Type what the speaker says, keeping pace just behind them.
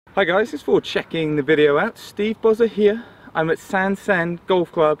Hi guys, it's for checking the video out. Steve Buzza here. I'm at San Sen Golf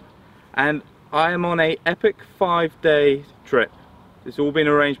Club and I am on a epic 5-day trip. It's all been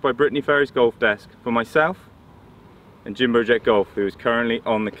arranged by Brittany Ferries Golf Desk for myself and JimboJettGolf, who is currently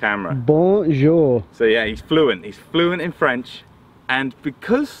on the camera. Bonjour. So yeah, he's fluent in French, and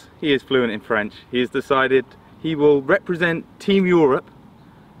because he is fluent in French, he has decided he will represent Team Europe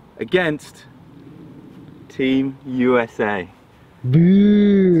against Team USA.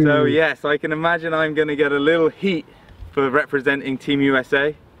 Boo. So yes, I can imagine I'm going to get a little heat for representing Team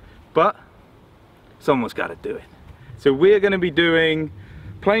USA, but someone's got to do it. So we're going to be doing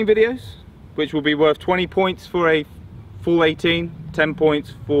playing videos, which will be worth 20 points for a full 18, 10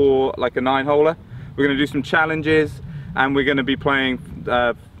 points for like a 9-holer. We're going to do some challenges, and we're going to be playing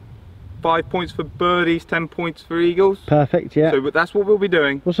 5 points for birdies, 10 points for eagles. Perfect, yeah. So that's what we'll be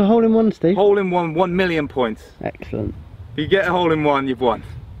doing. What's a hole-in-one, Steve? Hole-in-one, 1 million points. Excellent. If you get a hole-in-one, you've won,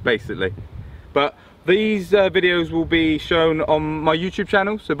 basically. But these videos will be shown on my YouTube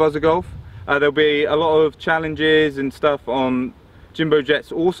channel, so Buzza Golf. There'll be a lot of challenges and stuff on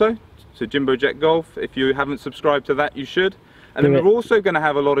JimboJett's also, so JimboJettGolf. If you haven't subscribed to that, you should. And then we're also going to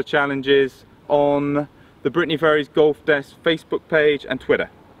have a lot of challenges on the Brittany Ferries Golf Desk Facebook page and Twitter.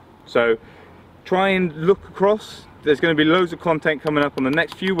 So try and look across. There's going to be loads of content coming up on the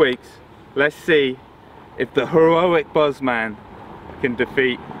next few weeks. Let's see if the heroic Buzzman can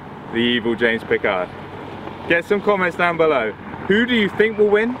defeat the evil James Pickard. Get some comments down below. Who do you think will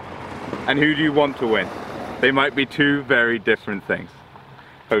win, and who do you want to win? They might be two very different things.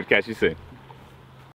 Hope to catch you soon.